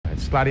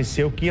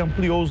esclareceu que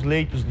ampliou os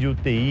leitos de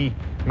UTI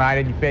na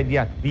área de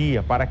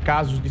pediatria para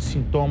casos de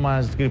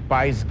sintomas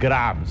gripais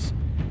graves.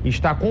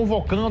 Está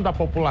convocando a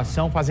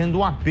população, fazendo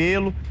um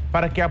apelo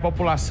para que a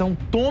população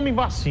tome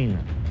vacina.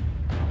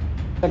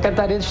 A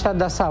Secretaria de Estado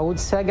da Saúde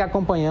segue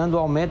acompanhando o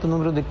aumento do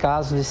número de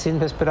casos de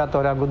síndrome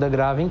respiratória aguda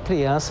grave em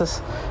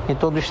crianças em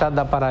todo o estado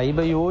da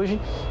Paraíba e hoje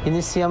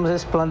iniciamos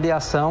esse plano de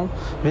ação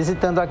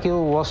visitando aqui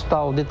o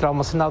Hospital de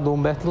Trauma Senador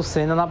Humberto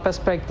Lucena na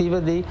perspectiva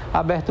de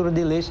abertura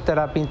de leitos de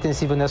terapia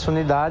intensiva nessa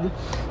unidade.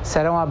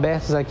 Serão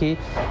abertos aqui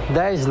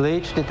 10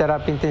 leitos de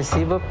terapia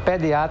intensiva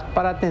pediátrica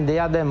para atender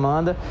a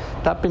demanda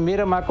da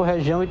primeira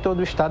macro-região e todo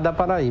o estado da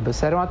Paraíba.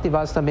 Serão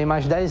ativados também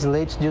mais 10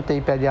 leitos de UTI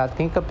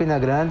pediátrica em Campina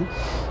Grande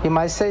e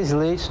mais 6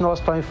 leitos no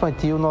Hospital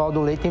Infantil, no Aldo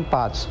Leite, em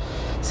Patos.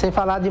 Sem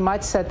falar de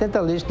mais de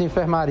 70 leitos de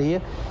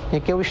enfermaria, em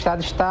que o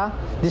Estado está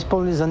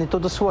disponibilizando em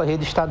toda a sua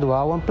rede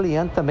estadual,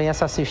 ampliando também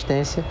essa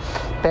assistência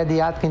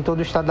pediátrica em todo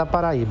o estado da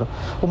Paraíba.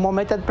 O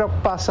momento é de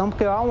preocupação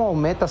porque há um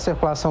aumento da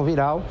circulação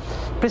viral,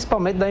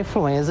 principalmente da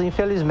influenza.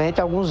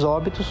 Infelizmente, alguns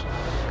óbitos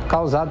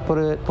causados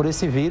por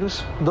esse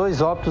vírus,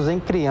 2 óbitos em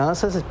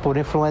crianças por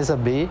influenza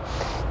B.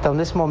 Então,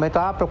 nesse momento,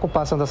 há a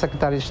preocupação da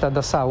Secretaria de Estado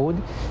da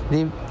Saúde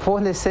de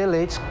fornecer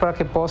leitos para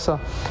que possa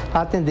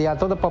atender a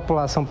toda a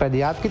população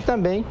pediátrica e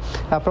também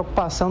a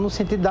preocupação no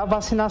sentido da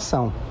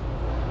vacinação.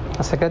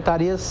 A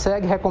Secretaria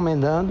segue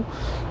recomendando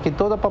que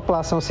toda a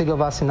população siga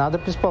vacinada,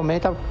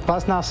 principalmente a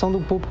vacinação do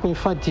público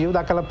infantil,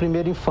 daquela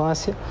primeira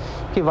infância,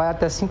 que vai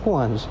até 5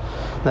 anos.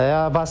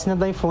 A vacina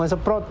da influenza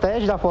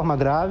protege da forma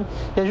grave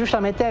e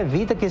justamente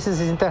evita que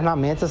esses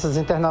internamentos, essas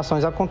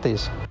internações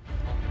aconteçam.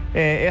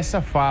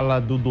 Essa fala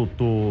do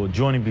doutor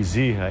Johnny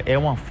Bezerra é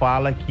uma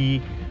fala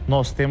que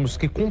nós temos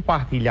que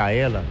compartilhar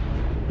ela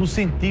no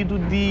sentido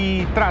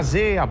de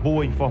trazer a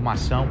boa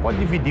informação. Pode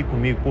dividir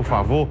comigo, por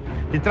favor,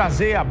 de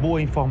trazer a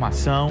boa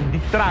informação, de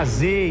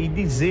trazer e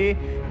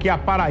dizer que a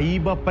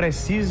Paraíba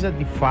precisa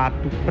de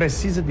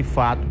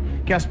fato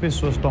que as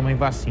pessoas tomem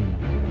vacina.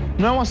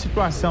 Não é uma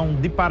situação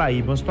de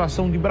Paraíba, é uma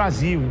situação de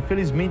Brasil.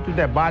 Infelizmente, o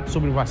debate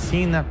sobre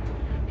vacina,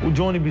 o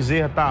Johnny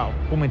Bezerra está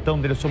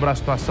comentando sobre a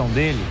situação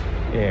dele,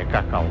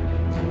 Cacau.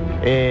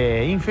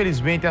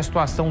 Infelizmente, a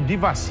situação de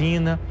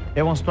vacina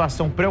é uma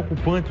situação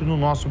preocupante no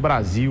nosso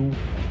Brasil,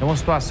 é uma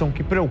situação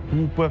que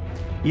preocupa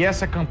e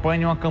essa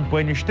campanha é uma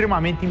campanha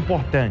extremamente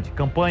importante,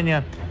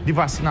 campanha de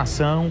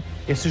vacinação,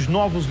 esses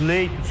novos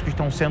leitos que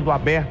estão sendo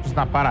abertos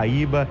na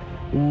Paraíba,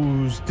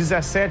 os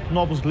 17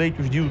 novos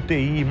leitos de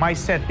UTI, mais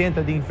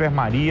 70 de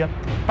enfermaria,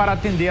 para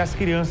atender as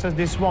crianças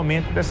nesse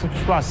momento, dessa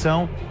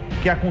situação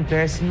que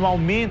acontece no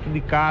aumento de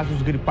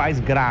casos gripais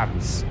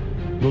graves.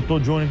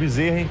 Dr. Johnny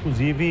Bezerra,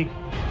 inclusive,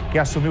 que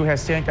assumiu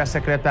recente a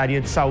Secretaria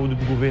de Saúde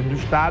do Governo do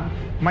Estado,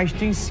 mas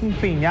tem se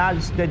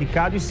empenhado, se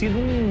dedicado e sido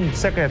um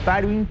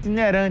secretário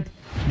itinerante,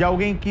 de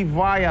alguém que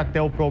vai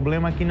até o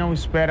problema, que não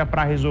espera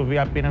para resolver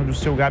apenas do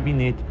seu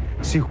gabinete.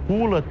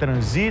 Circula,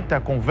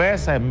 transita,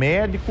 conversa, é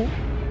médico,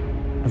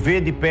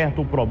 vê de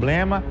perto o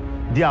problema,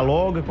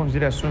 dialoga com as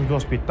direções do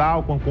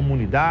hospital, com a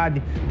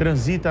comunidade,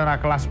 transita na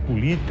classe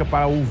política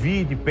para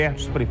ouvir de perto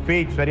os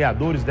prefeitos,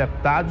 vereadores,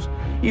 deputados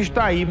e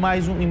está aí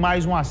em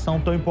mais uma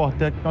ação tão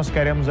importante que nós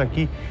queremos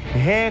aqui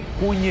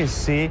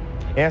reconhecer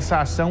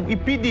essa ação e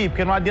pedir,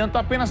 porque não adianta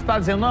apenas estar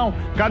dizendo, não,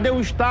 cadê o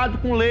Estado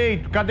com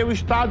leito, cadê o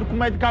Estado com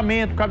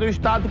medicamento, cadê o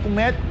Estado com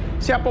médico,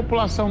 se a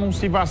população não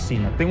se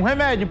vacina. Tem um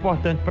remédio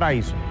importante para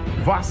isso,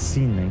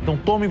 vacina. Então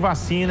tome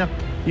vacina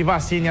e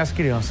vacine as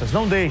crianças.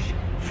 Não deixe.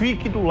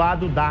 Fique do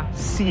lado da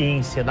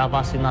ciência, da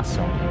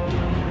vacinação.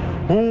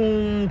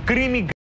 Um crime